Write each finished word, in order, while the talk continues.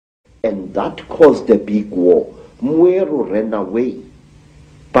and that caused a big war. Mweru ran away,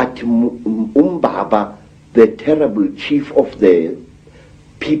 but Umbaba, the terrible chief of the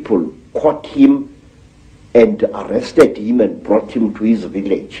people, caught him and arrested him and brought him to his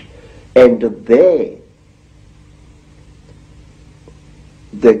village. And there,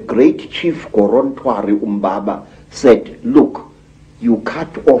 the great chief Korontwari Umbaba said, look, you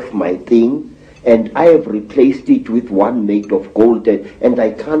cut off my thing, and I have replaced it with one made of gold, and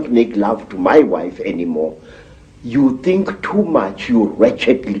I can't make love to my wife anymore. You think too much, you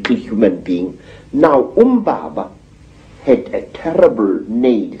wretched little human being. Now Umbaba had a terrible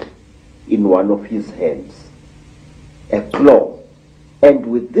nail in one of his hands, a claw, and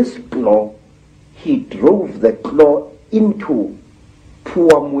with this claw he drove the claw into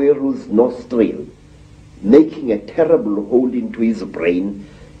poor Mweru's nostril, making a terrible hole into his brain,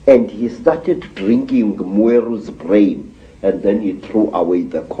 and he started drinking Mweru's brain, and then he threw away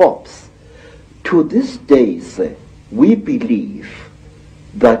the corpse. To this day, sir, we believe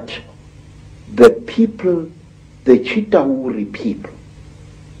that the people, the Chitauri people,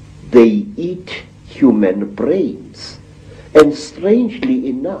 they eat human brains. And strangely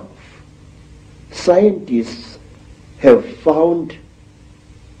enough, scientists have found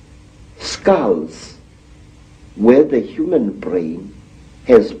skulls where the human brain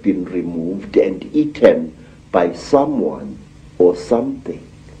has been removed and eaten by someone or something.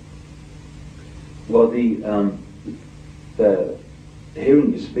 Well, hearing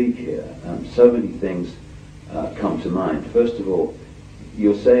you speak here, so many things come to mind. First of all,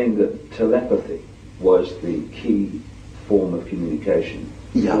 you're saying that telepathy was the key form of communication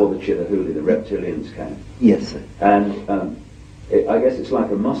before the Chitahuli, the reptilians came. Yes, sir. And I guess it's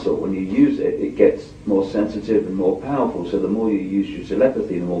like a muscle. When you use it, it gets more sensitive and more powerful. So the more you use your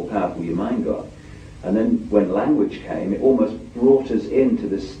telepathy, the more powerful your mind got. And then when language came, it almost brought us into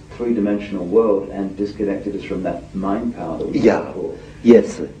this three-dimensional world and disconnected us from that mind power that we had before.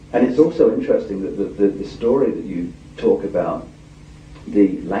 Yes, sir. And it's also interesting that the story that you talk about,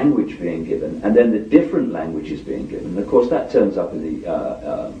 the language being given, and then the different languages being given. And of course, that turns up in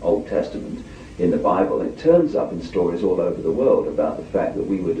the Old Testament, in the Bible. It turns up in stories all over the world about the fact that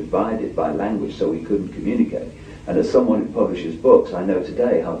we were divided by language, so we couldn't communicate. And as someone who publishes books, I know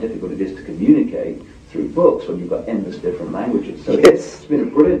today how difficult it is to communicate through books when you've got endless different languages. So it's been a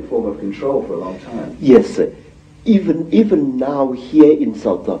brilliant form of control for a long time. Yes, sir. Even now here in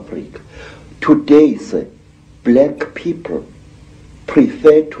South Africa, today, sir, black people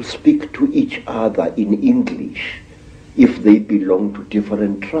prefer to speak to each other in English if they belong to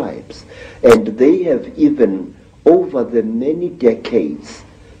different tribes. And they have even, over the many decades,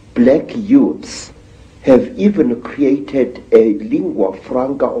 black youths have even created a lingua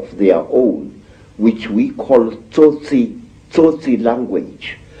franca of their own, which we call Tsotsi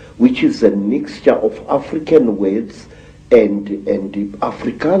language, which is a mixture of African words and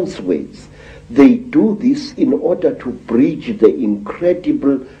Afrikaans words. They do this in order to bridge the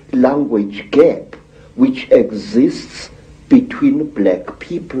incredible language gap which exists between black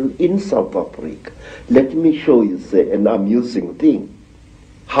people in South Africa. Let me show you an amusing thing,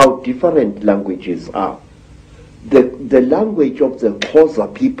 how different languages are. The language of the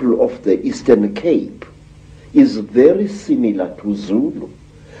Xhosa people of the Eastern Cape is very similar to Zulu,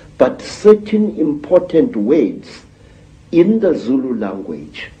 but certain important words in the Zulu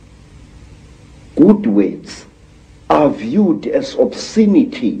language, good words, are viewed as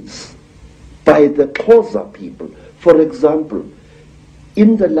obscenities by the Xhosa people. For example,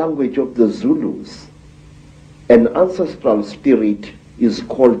 in the language of the Zulus, an ancestral spirit is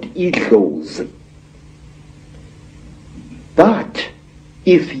called Idlozi. But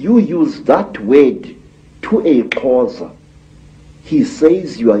if you use that word to a Xhosa, he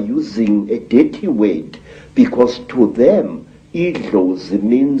says you are using a dirty word, because to them, Idlozi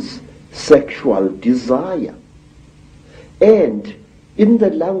means sexual desire. And in the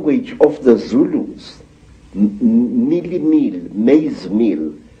language of the Zulus, milimil, maize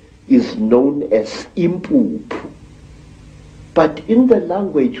meal, is known as impupu. But in the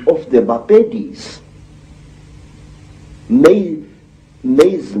language of the Bapedis,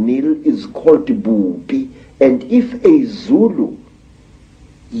 maize meal is called bupi, and if a Zulu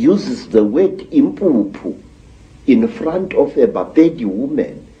uses the word impupu in front of a Bapedi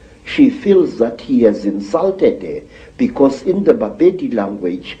woman, she feels that he has insulted her, because in the Bapedi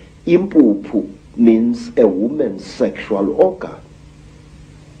language, impupu means a woman's sexual organ.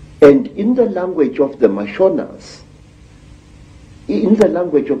 And in the language of the Mashonas, in the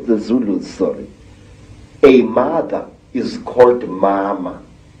language of the Zulus, a mother is called mama.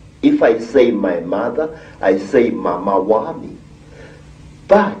 If I say my mother, I say mama wami.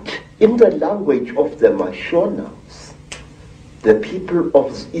 But in the language of the Mashonas, the people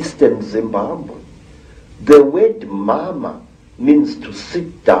of eastern Zimbabwe, the word mama means to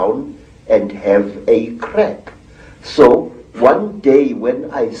sit down and have a crap. So one day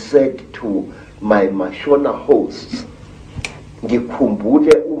when I said to my Mashona hosts,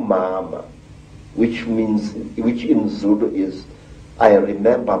 ngikhumbule umama, which in Zulu is, I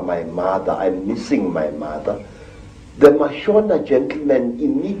remember my mother, I'm missing my mother. The Mashona gentleman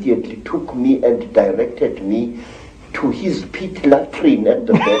immediately took me and directed me to his pit latrine at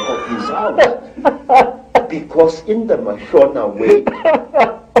the back of his house. Because in the Mashona way,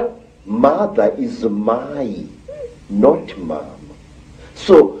 mother is mai, not mom.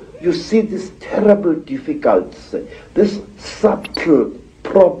 So you see this terrible difficulty, this subtle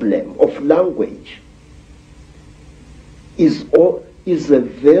problem of language is a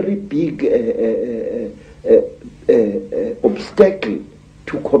very big obstacle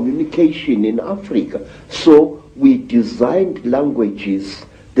to communication in Africa. So we designed languages.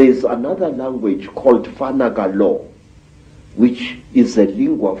 There's another language called Fanagalo, which is a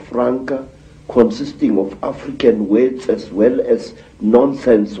lingua franca consisting of African words as well as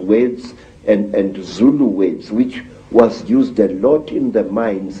nonsense words and Zulu words, which was used a lot in the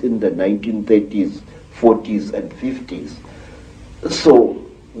mines in the 1930s, 40s, and 50s. So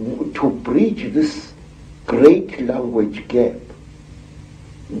to bridge this great language gap,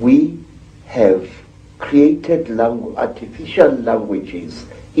 we have created artificial languages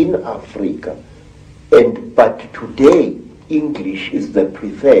in Africa, but today English is the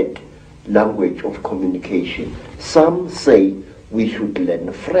preferred language of communication. Some say we should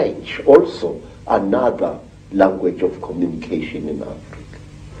learn French, also another language of communication in Africa.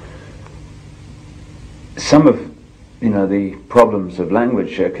 Some of the problems of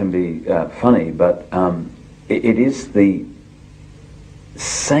language can be funny, but it is the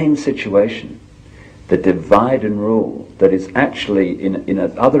same situation, the divide and rule, that is actually, in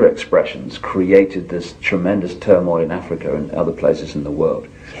other expressions, created this tremendous turmoil in Africa and other places in the world.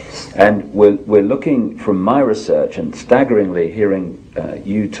 Yes. And we're looking from my research, and staggeringly hearing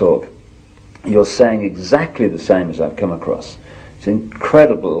you talk, you're saying exactly the same as I've come across. It's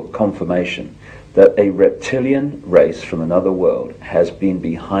incredible confirmation that a reptilian race from another world has been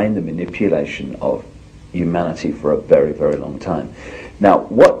behind the manipulation of humanity for a very, very long time. Now,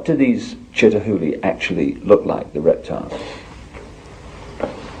 what do these Chitahuli actually look like, the reptiles?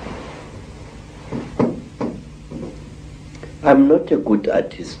 I'm not a good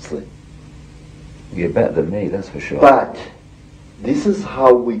artist, sir. You're better than me, that's for sure. But this is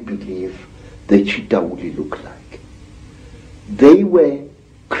how we believe the Chitahuli look like. They were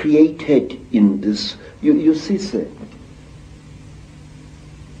created in this, you see, sir,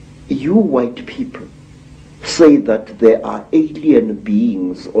 you white people say that there are alien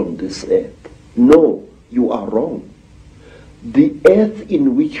beings on this earth. No, you are wrong. The earth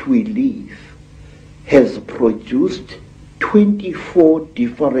in which we live has produced 24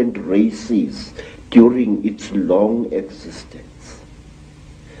 different races during its long existence.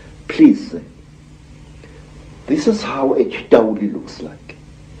 Please, this is how a Chitahuli looks like.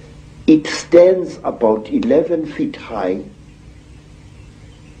 It stands about 11 feet high.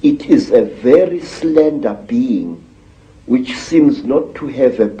 It is a very slender being which seems not to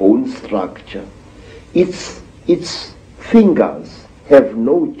have a bone structure. Its fingers have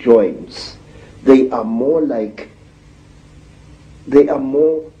no joints. They are more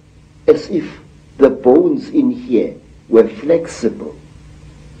as if the bones in here were flexible.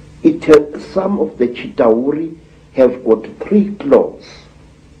 Some of the Chitauri have got 3 claws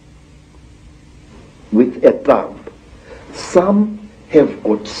with a thumb. Some have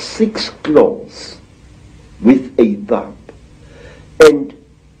got 6 claws with a thumb. And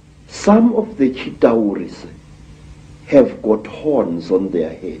some of the Chitauris have got horns on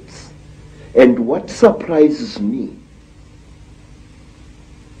their heads. And what surprises me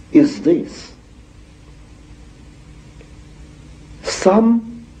is this.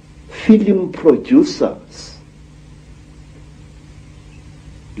 Some film producers,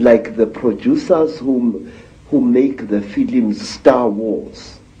 like the producers who make the films Star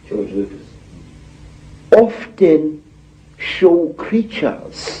Wars, George Lucas, often show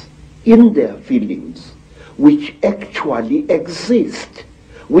creatures in their films which actually exist,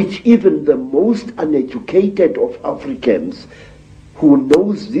 which even the most uneducated of Africans who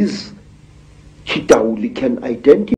knows this Chitauli can identify.